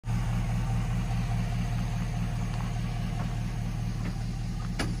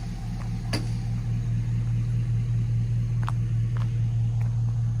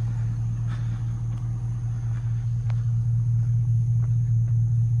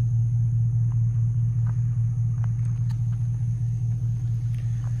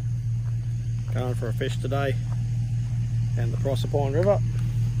Going for a fish today and the Proserpine River.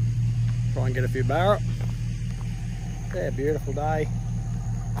 Try and get a few barra. Yeah, beautiful day.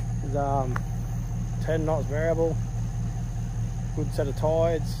 There's 10 knots variable. Good set of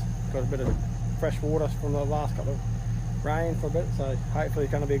tides. Got a bit of fresh water from the last couple of rain for a bit, so hopefully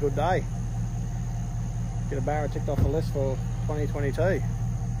it's going to be a good day. Get a barra ticked off the list for 2022.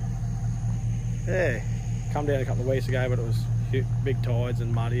 Yeah, come down a couple of weeks ago, but it was big tides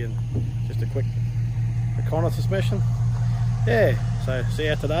and muddy and just a quick reconnaissance mission. Yeah, so see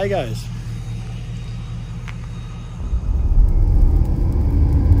how today goes.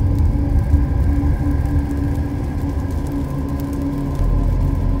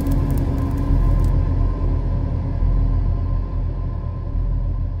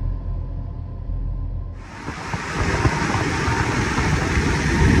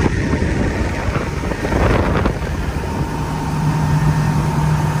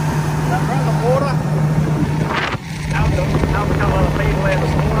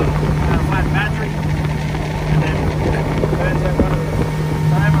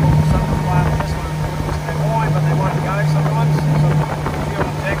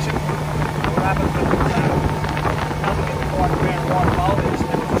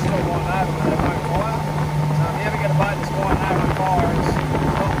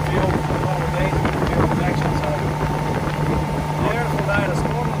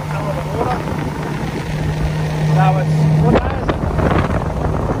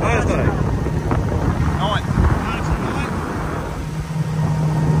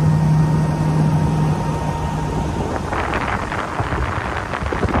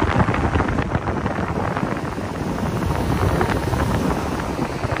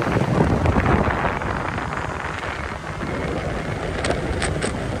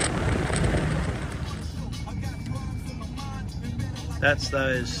 That's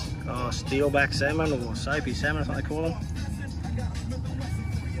those steelback salmon or soapy salmon, I think they call them.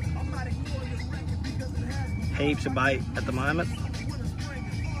 Heaps of bait at the moment.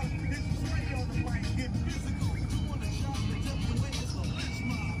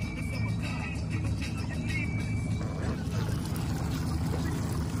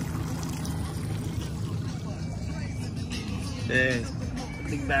 Yeah,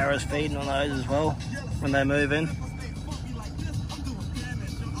 big barras feeding on those as well when they move in.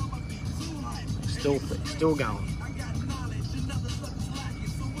 Still going.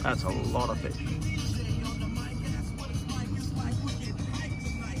 That's a lot of fish.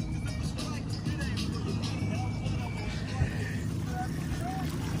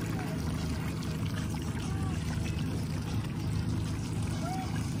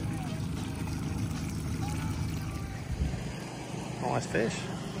 Nice fish.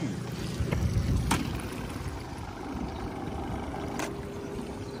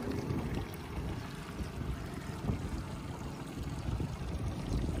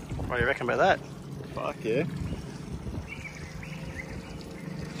 What do you reckon about that? Fuck yeah.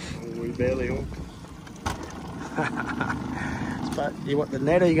 Oh, we barely hooked. But you want the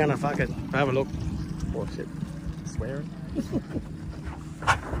net or you gonna fuck it? Have a look. Oh shit. Swearing.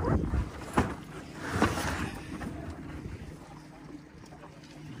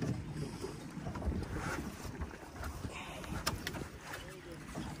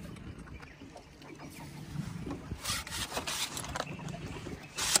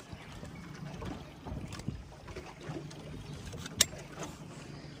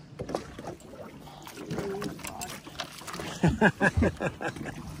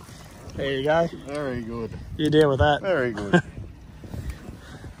 There you go. Very good. You deal with that. Very good.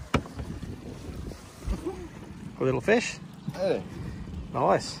 A little fish. Yeah.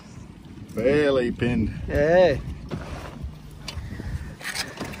 Nice. Barely pinned. Yeah.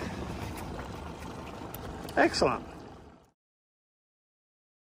 Excellent.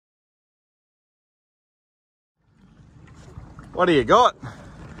 What do you got?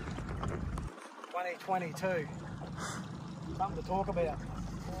 2022. Something to talk about.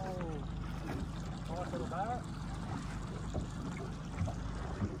 Oh, nice little barra.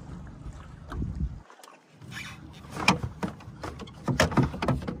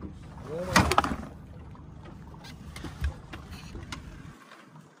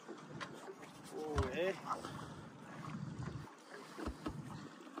 Oh yeah.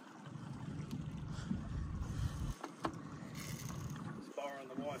 Barra on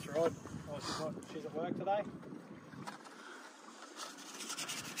the White's rod. Oh, she's at work today.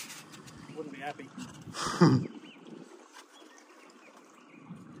 Wouldn't be happy.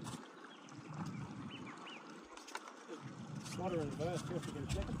 Slaughter in reverse, feel free to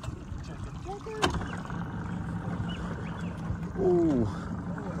check it. Ooh.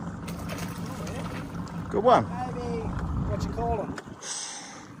 Good one. Maybe, what you call them?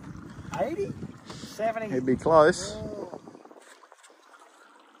 80? 70? He'd be close. Oh.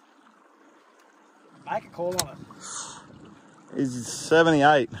 Make a call on it. He's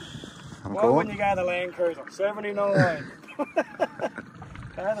 78. Why wouldn't you go the Land Cruiser? 79. Go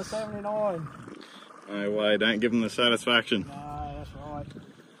the 79. No way, don't give him the satisfaction. No, that's right.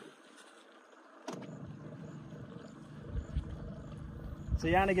 So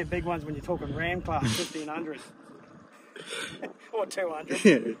you only get big ones when you're talking Ram class, 1500. Or 200.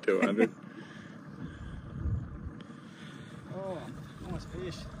 Yeah, 200. Oh, nice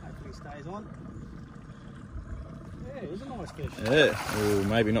fish. Hopefully he stays on. Yeah, he's a nice fish. Yeah, ooh,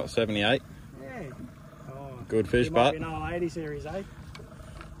 maybe not 78. Yeah. Oh, good fish, he but might be an 80 series, eh?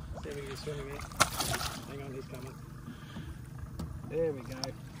 See if we can swimming there. Hang on, he's coming. There we go.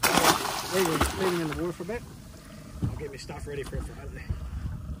 Leave him in the water for a bit. I'll get my stuff ready for a Friday.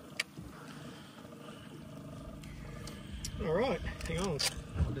 Alright, hang on.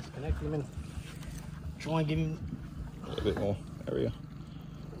 I'll disconnect him and try and give him a bit more area.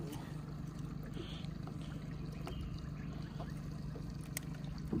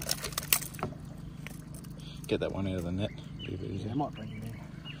 Get that one out of the net. Be a bit easier. I might bring him in.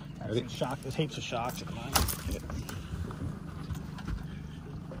 There's heaps of sharks at the moment. Yep.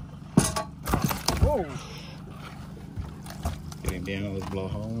 Whoa! Get him down on this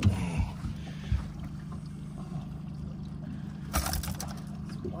blowhole.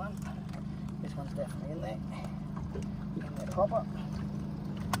 This one's definitely in there. In that hopper.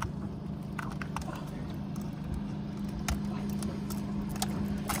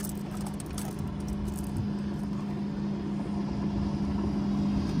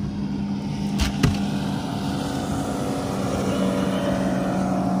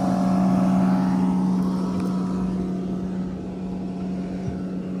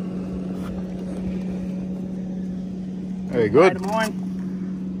 Very good. Mate of mine.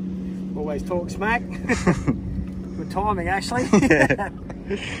 Always talk smack. Good timing, actually. Yeah.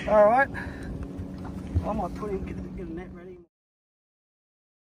 All right. I might put in, get a net ready.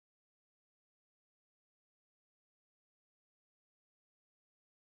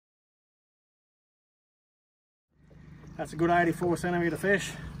 That's a good 84 centimetre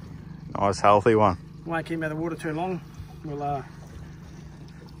fish. Nice healthy one. Won't keep him out of the water too long. We'll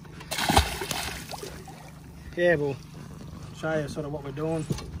we'll show you sort of what we're doing.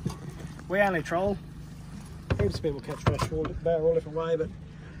 We only troll. Heaps of people catch fish all different way, but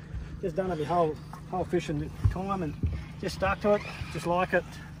just done every whole fishing time and just stuck to it, just like it.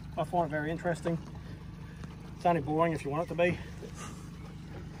 I find it very interesting. It's only boring if you want it to be.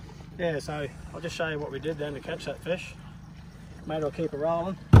 Yeah, so I'll just show you what we did then to catch that fish. Made I'll keep it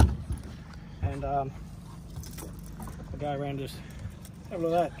rolling, and I'll go around just have a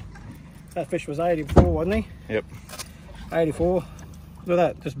look at that. That fish was 84, wasn't he? Yep. 84. Look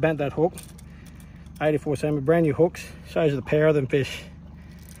at that, just bent that hook. 84 centimetre, brand new hooks. Shows you the power of them fish.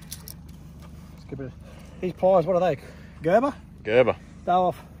 Let's give it these pliers, what are they? Gerber? Gerber. They're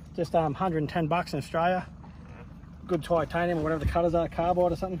off just 110 bucks in Australia. Good titanium or whatever the colours are,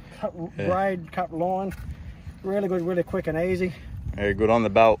 carbide or something. Cut braid, cut line. Really good, really quick and easy. Very good on the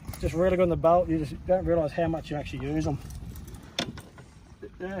belt. Just really good on the belt. You just don't realise how much you actually use them.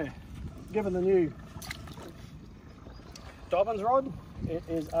 Yeah. Given the new Dobbins rod, it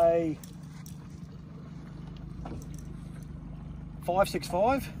is a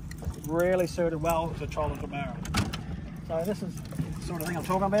 565, really suited well to trolling for Barra. So this is the sort of thing I'm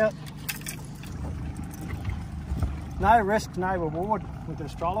talking about. No risk, no reward with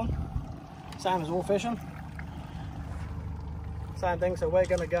this trolling. Same as all fishing. Same thing, so we're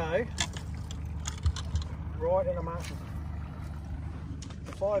going to go right in amongst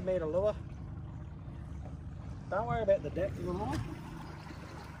the 5 metre lure. Don't worry about the depth of the line.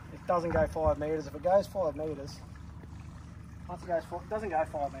 It doesn't go 5 metres. If it goes 5 metres, once it goes 4, it doesn't go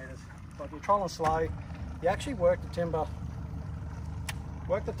 5 metres. But if you're trolling slow, you actually work the timber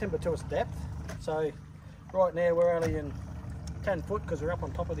to its depth. So right now we're only in 10 foot because we're up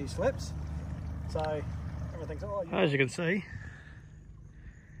on top of these slips. So everything's all right. As you can see,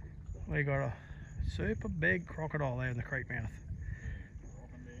 we got a super big crocodile there in the creek mouth.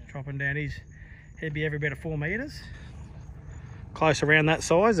 Dropping down. He'd be every bit of 4 metres. Close around that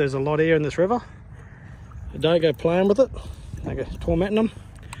size. There's a lot here in this river. So don't go playing with it. Don't go tormenting them.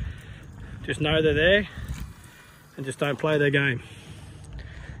 Just know they're there and just don't play their game.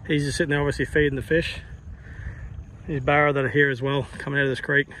 He's just sitting there obviously feeding the fish. There's Barra that are here as well, coming out of this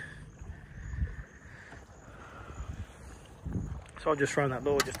creek. So I'll just throw that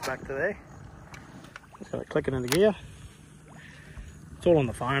lure just back to there. Just got it clicking into gear. It's all on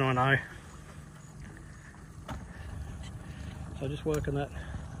the phone, I know. So just working that.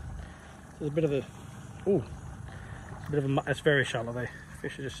 There's a bit of a, ooh, it's a bit of a, it's very shallow there.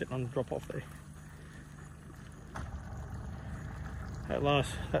 Fish are just sitting on the drop off there.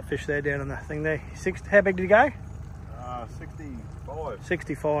 That fish there down on that thing there. How big did he go? 65.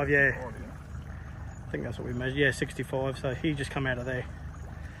 65, yeah. 40, yeah. I think that's what we measured. Yeah, 65. So he just come out of there.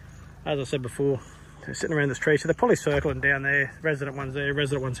 As I said before, they're sitting around this tree. So they're probably circling down there. Resident one's there,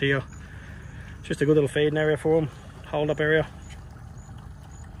 resident one's here. It's just a good little feeding area for them. Hold up area.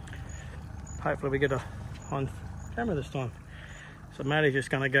 Hopefully we get a on camera this time. So Matty's just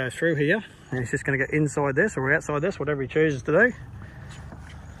going to go through here. And he's just going to get inside this or outside this, whatever he chooses to do.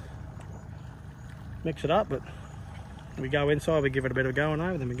 Mix it up, but we go inside, we give it a bit of going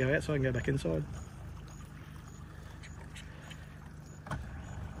over, then we go outside and go back inside.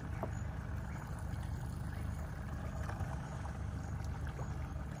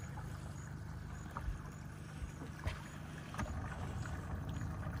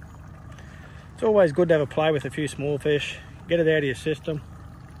 It's always good to have a play with a few small fish, get it out of your system.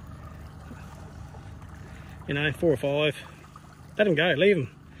 You know, 4 or 5, let them go, leave them.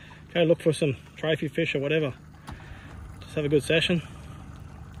 Go look for some trophy fish or whatever. Just have a good session.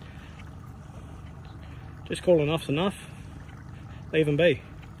 Just call enough's enough. Leave them be.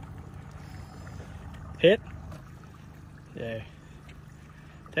 Hit. Yeah.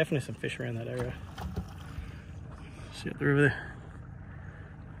 Definitely some fish around that area. See up the river there.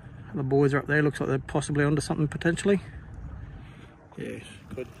 The boys are up there. Looks like they're possibly onto something potentially. Yeah,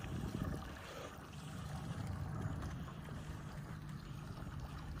 good.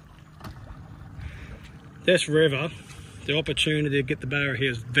 This river, the opportunity to get the Barra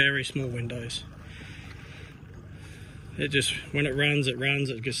here is very small windows. It just, when it runs,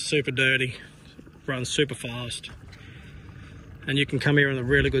 it gets super dirty, runs super fast. And you can come here on a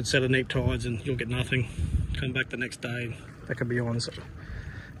really good set of neap tides and you'll get nothing. Come back the next day, that could be on.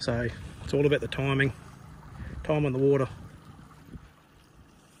 So it's all about the timing, time on the water.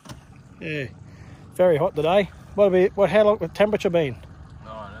 Yeah, very hot today. How long the temperature been?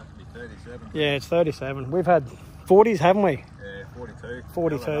 Yeah, it's 37. We've had 40s, haven't we? Yeah, 42.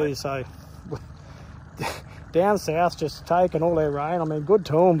 42, so down south just taking all their rain. I mean, good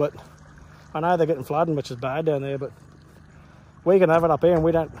to them, but I know they're getting flooding, which is bad down there, but we can have it up here and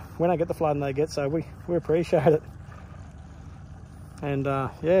we don't get the flooding they get, so we appreciate it. And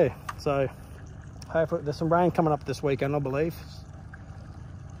yeah, so hopefully there's some rain coming up this weekend, I believe.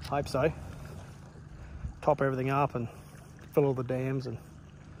 Hope so. Top everything up and fill all the dams and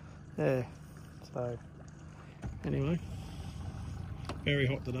yeah, so anyway, very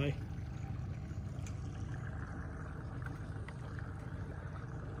hot today.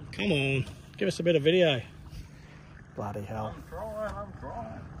 Come on, give us a bit of video. Bloody hell. I'm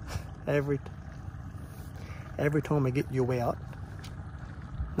trying. Every time we get you out,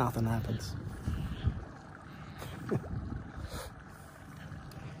 nothing happens.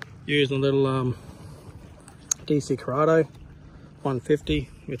 Using a little DC Corrado 150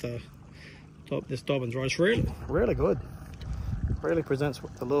 with this Dobbin's Roach. Really good. Really presents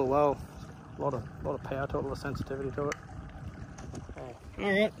the lure well. A lot of power to it, a lot of sensitivity to it. Yeah.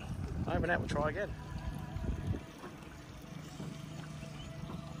 All right, over and out. We'll try again.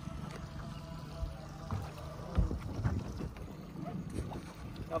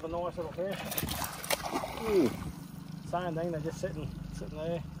 Another nice little fish. Same thing. They're just sitting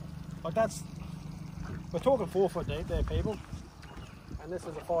there. Like we're talking 4 foot deep there, people. And this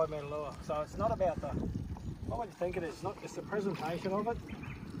is a 5 metre lure, so it's not about not what you think it is. It's the presentation of it.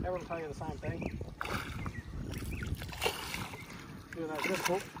 Everyone will tell you the same thing. You know, this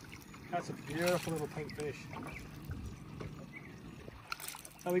hook, that's a beautiful little pink fish.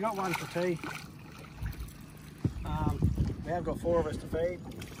 So we got one for tea. We have got 4 of us to feed.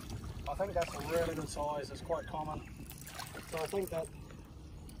 I think that's a really good size. It's quite common. So I think that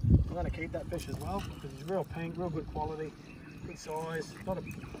I'm going to keep that fish as well because he's real pink, real good quality. Good size,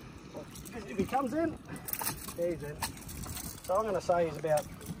 if he comes in, he's in. So I'm going to say he's about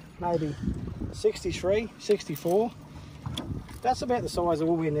maybe 63, 64. That's about the size of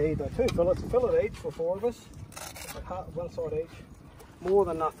all we need. Though 2 fillets, a fillet each for 4 of us, one side each, more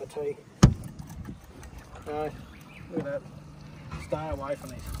than enough for tea. Look at that. Stay away from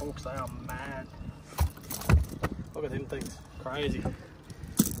these hooks, they are mad. Look at them things, crazy.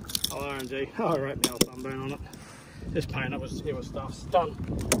 RNG, I wrote my old sunburn on it. This paint, it was stuff. It's done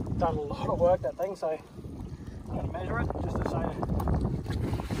a lot of work, that thing, so I'm going to measure it just to say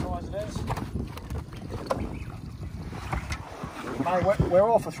the size it is. Mate, we're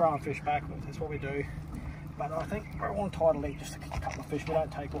all for throwing fish backwards, that's what we do. But I think we're on title eat just a couple of fish. We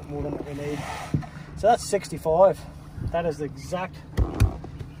don't take more than what we need. So that's 65. That is the exact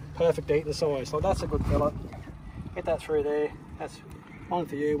perfect eating size. So that's a good fillet. Get that through there. That's one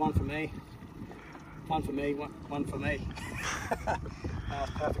for you, one for me. One for me, one for me.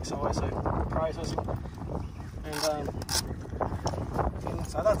 Perfect size, so process. And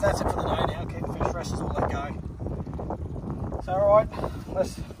so that's it for the day now. Keep the fish fresh as all let go. So alright,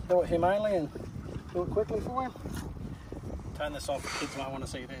 let's do it humanely and do it quickly for you. Turn this off, the kids might want to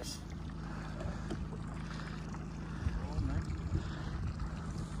see this.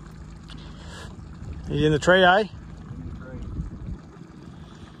 He's in the tree, eh?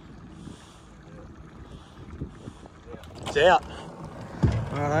 It's out.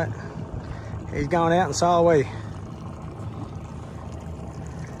 Alright. He's going out and so are we.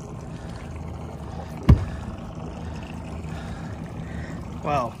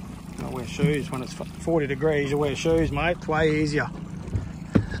 Well, I wear shoes when it's 40 degrees. You wear shoes, mate. It's way easier.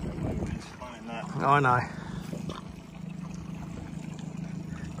 I know.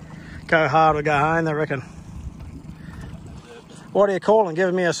 Go hard or go home, I reckon. What are you calling?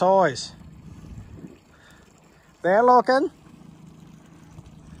 Giving me a size. They're looking.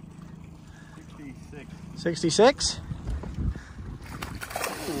 66. 66?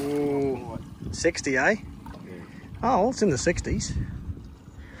 Ooh. 60, eh? Oh, it's in the 60s.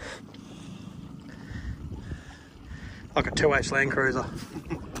 Like a 2H Land Cruiser.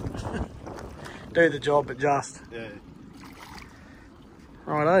 Do the job, but just. Yeah.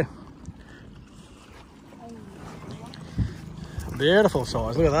 Righto. Beautiful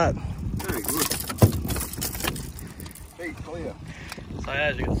size, look at that. Very good. Feet clear. So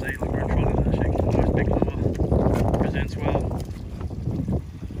as you can see, look, we're in front of that shaking. Nice big lure. Presents well.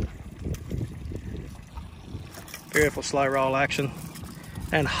 Beautiful slow roll action.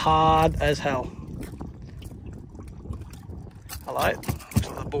 And hard as hell. Hello. Looks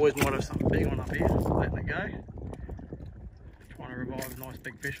like the boys might have something big on up here. Letting it go. Trying to revive a nice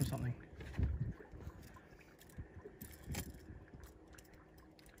big fish or something.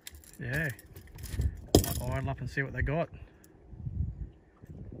 Yeah. Might idle up and see what they got.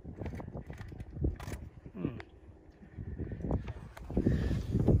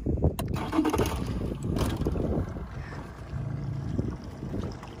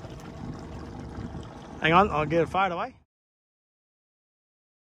 Hang on, I'll get a photo away.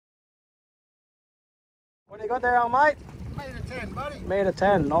 What do you got there, old mate? Metre 10, buddy. Metre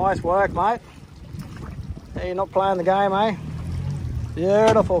 10, nice work, mate. Yeah, you're not playing the game, eh?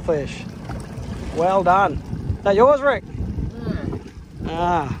 Beautiful fish. Well done. Is that yours, Rick? Yeah.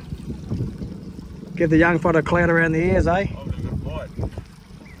 Ah. Give the young fella a clout around the ears, eh? I'll give it a bite.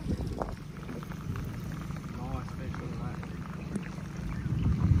 Nice fish, look at that.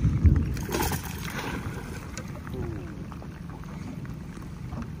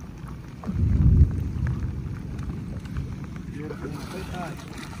 Beautiful fish, eh?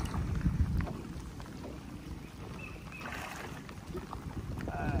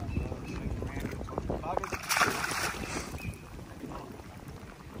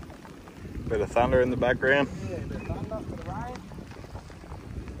 Bit of thunder in the background. Yeah, a bit of thunder for the rain.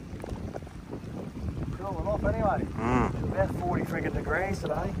 Cooling off anyway. About 40 friggin' degrees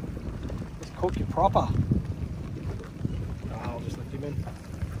today. Just cook you proper. Oh, I'll just lift him in.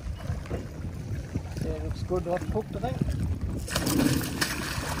 Yeah, looks good. I've cooked, I think.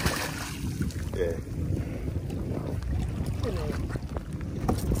 Yeah.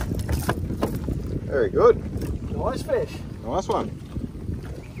 Very good. Nice fish. Nice one.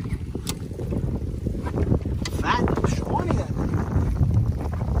 Fat and shiny that thing.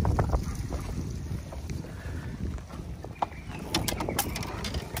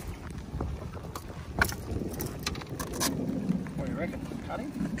 What do you reckon?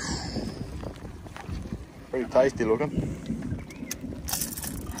 Cutting? Pretty tasty looking.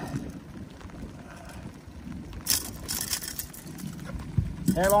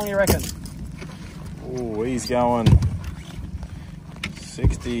 How long you reckon? Oh, he's going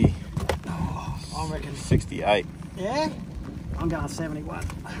 60. I reckon 68. Yeah? I'm going 71.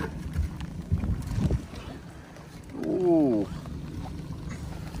 Ooh.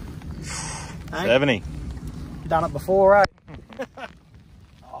 Hey? 70. You done it before, eh?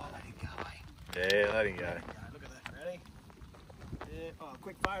 Oh, let it go, eh? Yeah, let him go. Look at that, ready? Yeah, oh,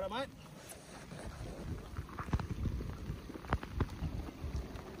 quick photo, mate.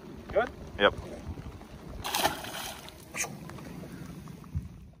 Good? Yep.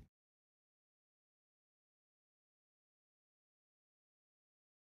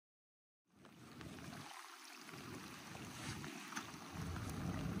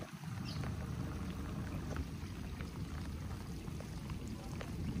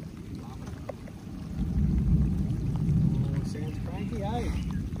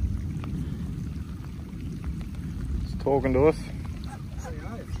 talking to us. There you go.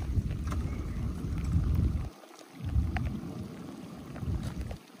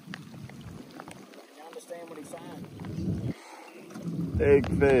 You understand what he's saying? Big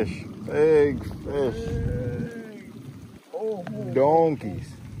fish. Big fish. Hey. Oh, Donkeys.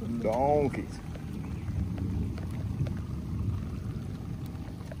 Donkeys.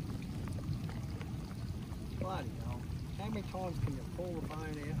 bloody hell. How many times can you pull the bone out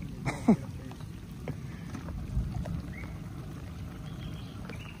and you don't get a fish?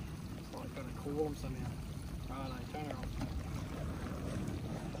 It's like gotta call them somehow. Right, turn her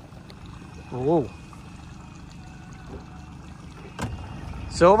on. Whoa.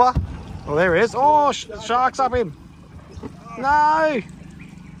 Silver? Oh, there he is. Oh, shark's up him. No.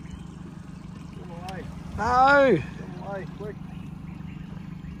 No. Quick.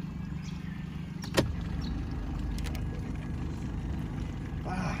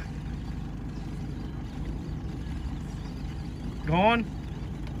 Gone.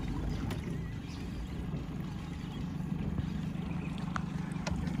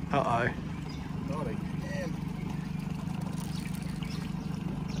 Uh-oh.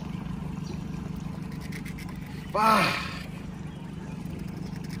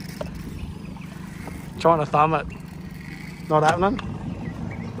 Trying to thumb it. Not happening.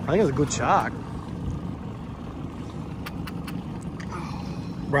 I think it's a good shark.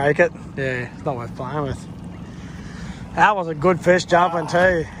 Break it. Yeah, it's not worth playing with. That was a good fish jumping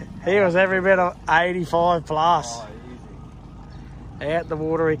too. He was every bit of 85 plus. Oh, easy. Out the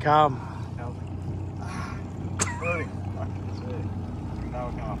water he come. Now we'll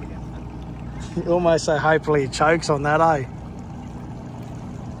come up again. You almost say hopefully he chokes on that, eh?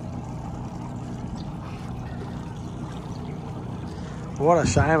 What a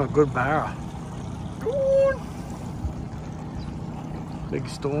shame, a good barra. Big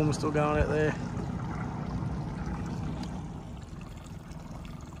storm still going out there.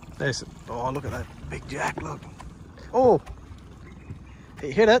 There's, oh, look at that big jack, look. Oh, he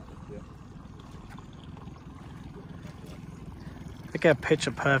hit it. Yeah. Look how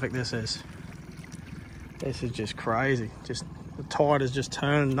picture perfect this is. This is just crazy. Just the tide is just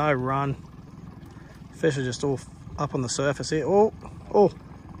turning, no run. Fish are just all up on the surface here. Oh, oh,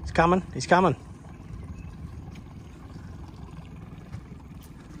 he's coming, he's coming.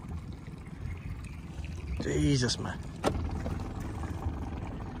 Jesus, man.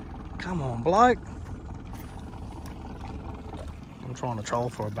 Come on, bloke. I'm trying to troll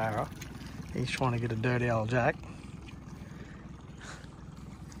for a barra. He's trying to get a dirty old jack.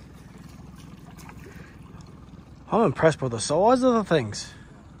 I'm impressed with the size of the things.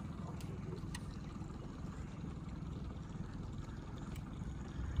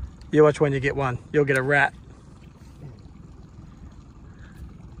 You watch when you get one, you'll get a rat.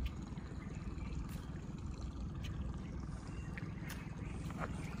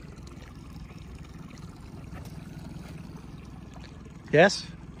 Yes?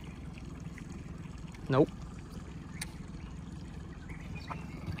 Nope.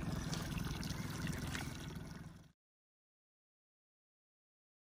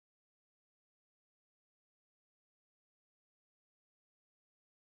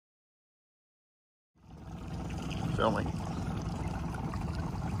 Filming.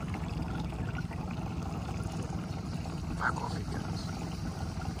 Fuck off, he goes.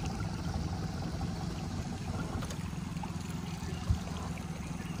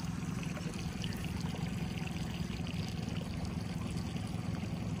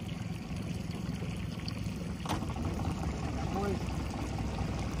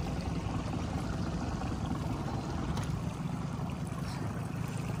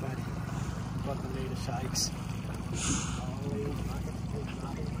 Got the meter shakes.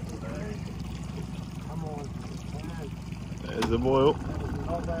 Come on. There's the boil.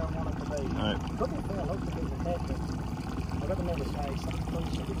 Not where I want it to be. Alright. Could be fair, looks a bit ahead, but I've got the meter shakes. I'm pretty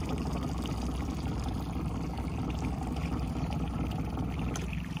sure it's pretty fun.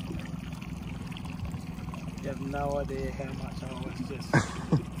 You have no idea how much I was just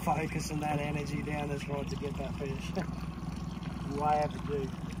focusing that energy down this rod to get that fish. Way out to do.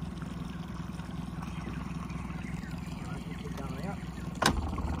 Keep going out.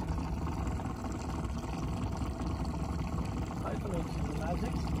 Hopefully it's the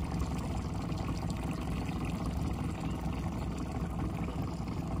magic.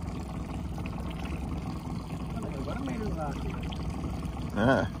 I think we've got a meter of that here.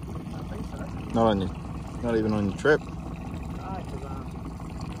 Yeah. I think so. Not even on your trip. No, because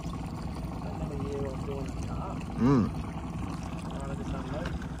that many year I was doing it in the car. Mm. Right, I just unload.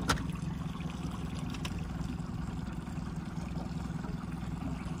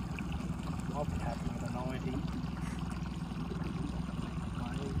 I'll be happy with a 90.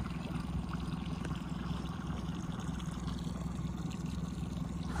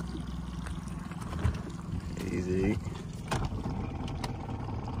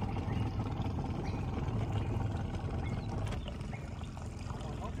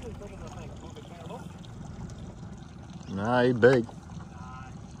 Nah, he's big.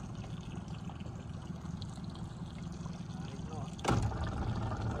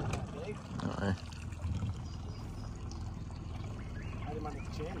 Uh-oh. Had him under the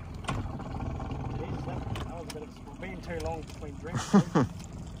chin. Jeez, that was a bit of been too long between drinks.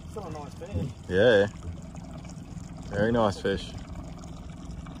 Still a nice fish. Yeah. Very nice fish.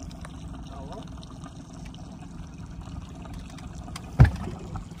 Oh well.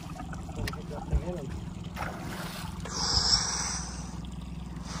 Gotta get that thing in and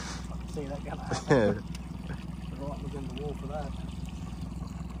I can see that gonna happen. Right within the wall for that.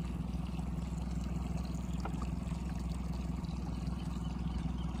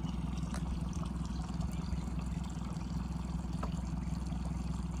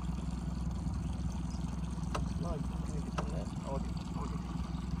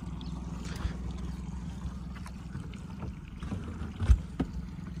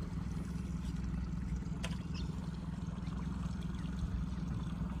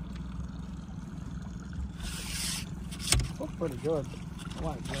 Looks pretty good. I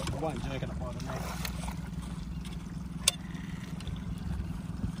won't jerk it by the neck.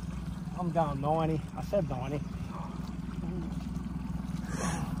 I'm going 90. I said 90.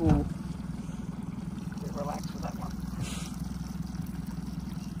 Ooh. Get relaxed with that one.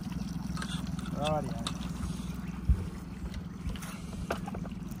 Rightio.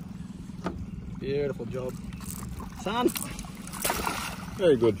 Beautiful job. Son?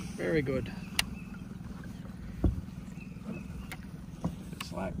 Very good. Very good.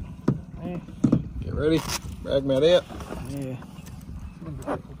 Slack. Yeah. Get ready. Drag me out. Yeah.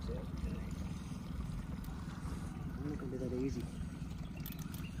 Not gonna be that easy.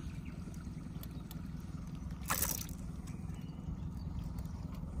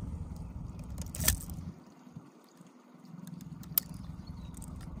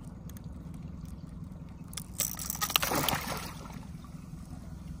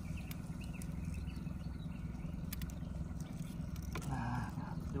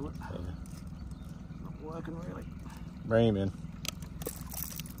 Do it. Not working really. Bring him in.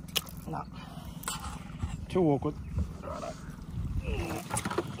 No. Too awkward. Righto.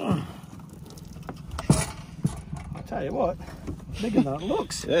 I tell you what, bigger than it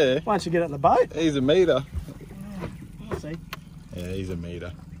looks. Yeah. Once you get it in the boat. He's a meter. We'll see. Yeah, he's a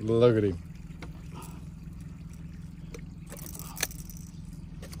meter. Look at him.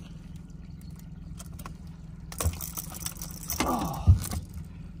 Oh,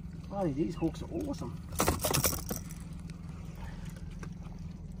 bloody, these hooks are awesome.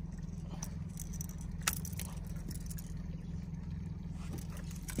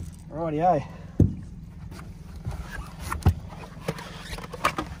 Rightio.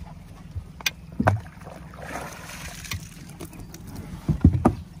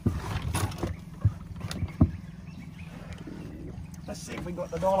 Let's see if we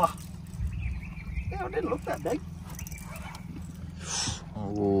got the dollar. Yeah, it didn't look that big.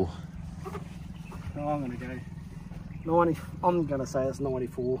 Oh. No, I'm gonna go 90. I'm gonna say it's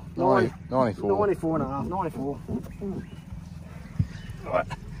 94. 94. 94 and a half. 94. Right.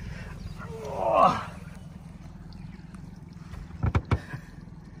 Oh.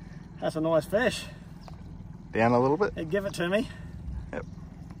 That's a nice fish. Down a little bit. Hey, give it to me. Yep.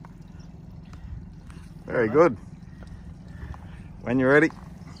 Very good. When you're ready.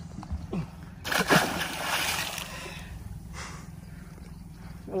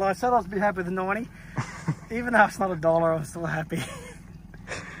 Well, I said I'd be happy with the 90. Even though it's not $1, I'm still happy.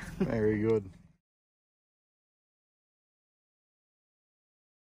 Very good.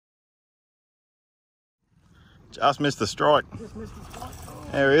 Just missed the strike. Just missed the spot. Oh,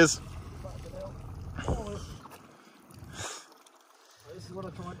 There he is. oh, this is what I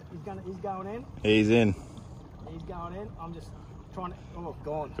tried. He's going in. He's in. He's going in. I'm just trying to. Oh,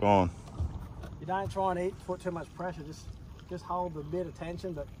 gone. Go on. You don't try and put too much pressure. Just hold a bit of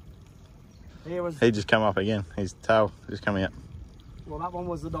tension. But here was. He just come up again. His tail just coming up. Well, that one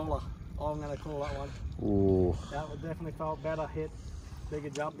was the $1. I'm going to call that one. Ooh. That one definitely felt better hit, bigger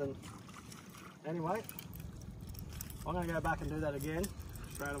jump than. Anyway, I'm going to go back and do that again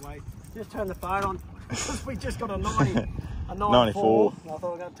straight away. Just turn the phone on because we just got a 90, a 94. 94. I thought we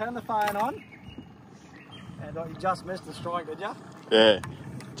were going to turn the phone on. And you just missed the strike, did you? Yeah.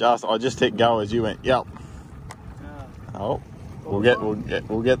 I just hit go as you went. Yep. Yeah. Oh. We'll get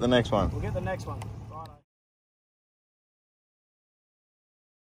the next one. We'll get the next one. Righto.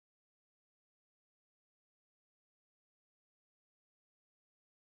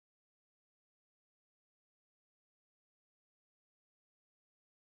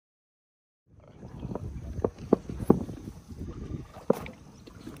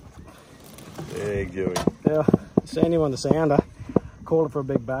 Big Dewey. Yeah, sandy one the sounder. Called it for a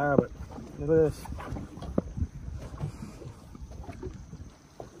big barra, but look at this.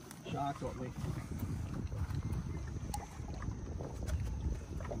 Shark got me.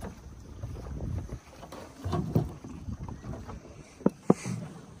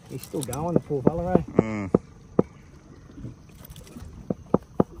 He's still going, the poor fella, eh? Mm.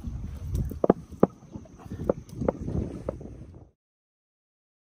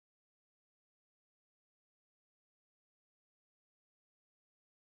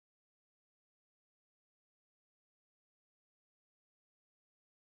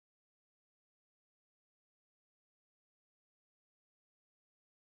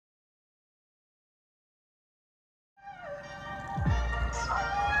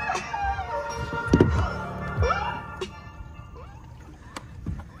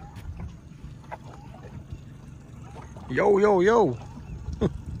 Yo, yo, yo.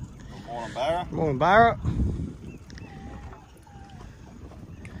 Good morning, Barra. Morning, Barra.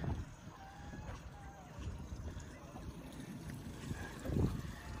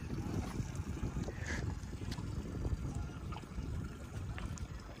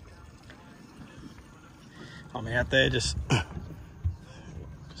 I'm out there just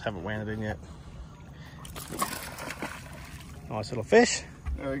haven't wound it in yet. Nice little fish.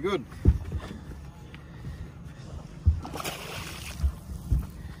 Very good.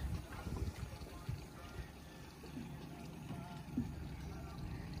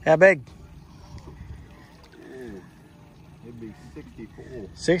 How big? Ooh, it'd be 64.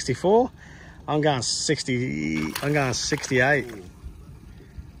 64? I'm going 60, I'm going 68. Ooh.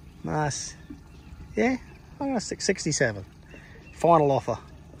 Nice. Yeah, I'm going 67. Final offer.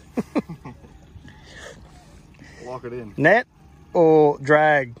 Lock it in. Net or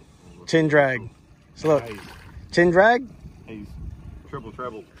drag? Chin drag. So look, Hey, chin drag. he's triple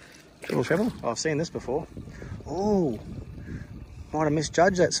treble. Triple treble. Oh, I've seen this before. Oh, might have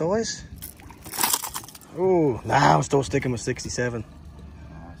misjudged that size. Oh, nah, I'm still sticking with 67.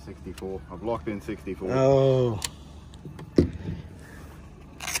 64. I've locked in 64. Oh.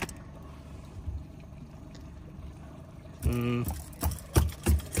 Mm.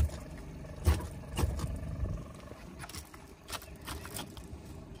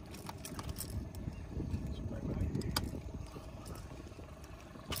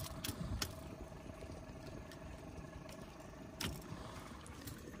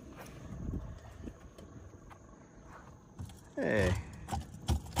 Hey.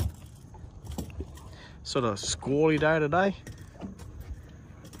 Sort of squally day today.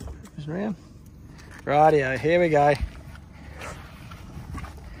 Just around. Rightio, here we go.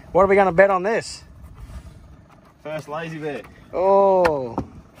 What are we going to bet on this? First lazy bear. Oh,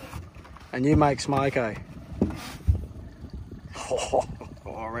 and you make smoke, eh? Oh,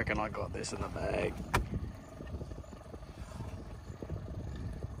 I reckon I got this in the bag.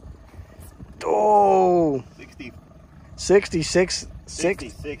 Oh, 60. 66.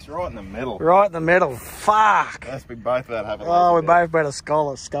 66, right in the middle. Right in the middle. Fuck. Yes, we both about have a Oh, we lazy bear. both bet a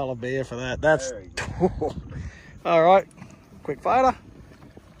skull of beer for that. That's Very good. all right. Quick photo.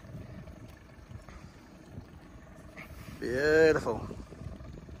 Beautiful.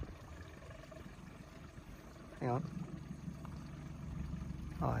 Hang on.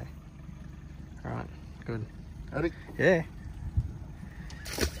 Hi. All right. Good. Ready? Yeah.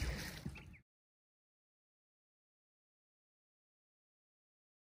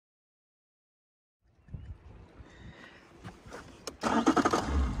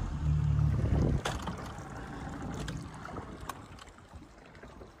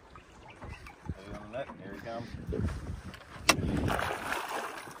 Here he comes.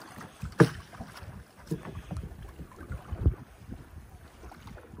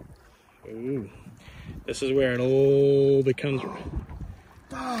 Ooh. This is where it all becomes.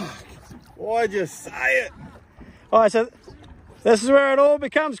 Why'd you say it? All right, so this is where it all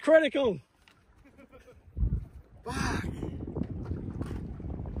becomes critical. That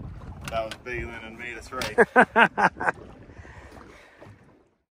was B-Lin and me to 3.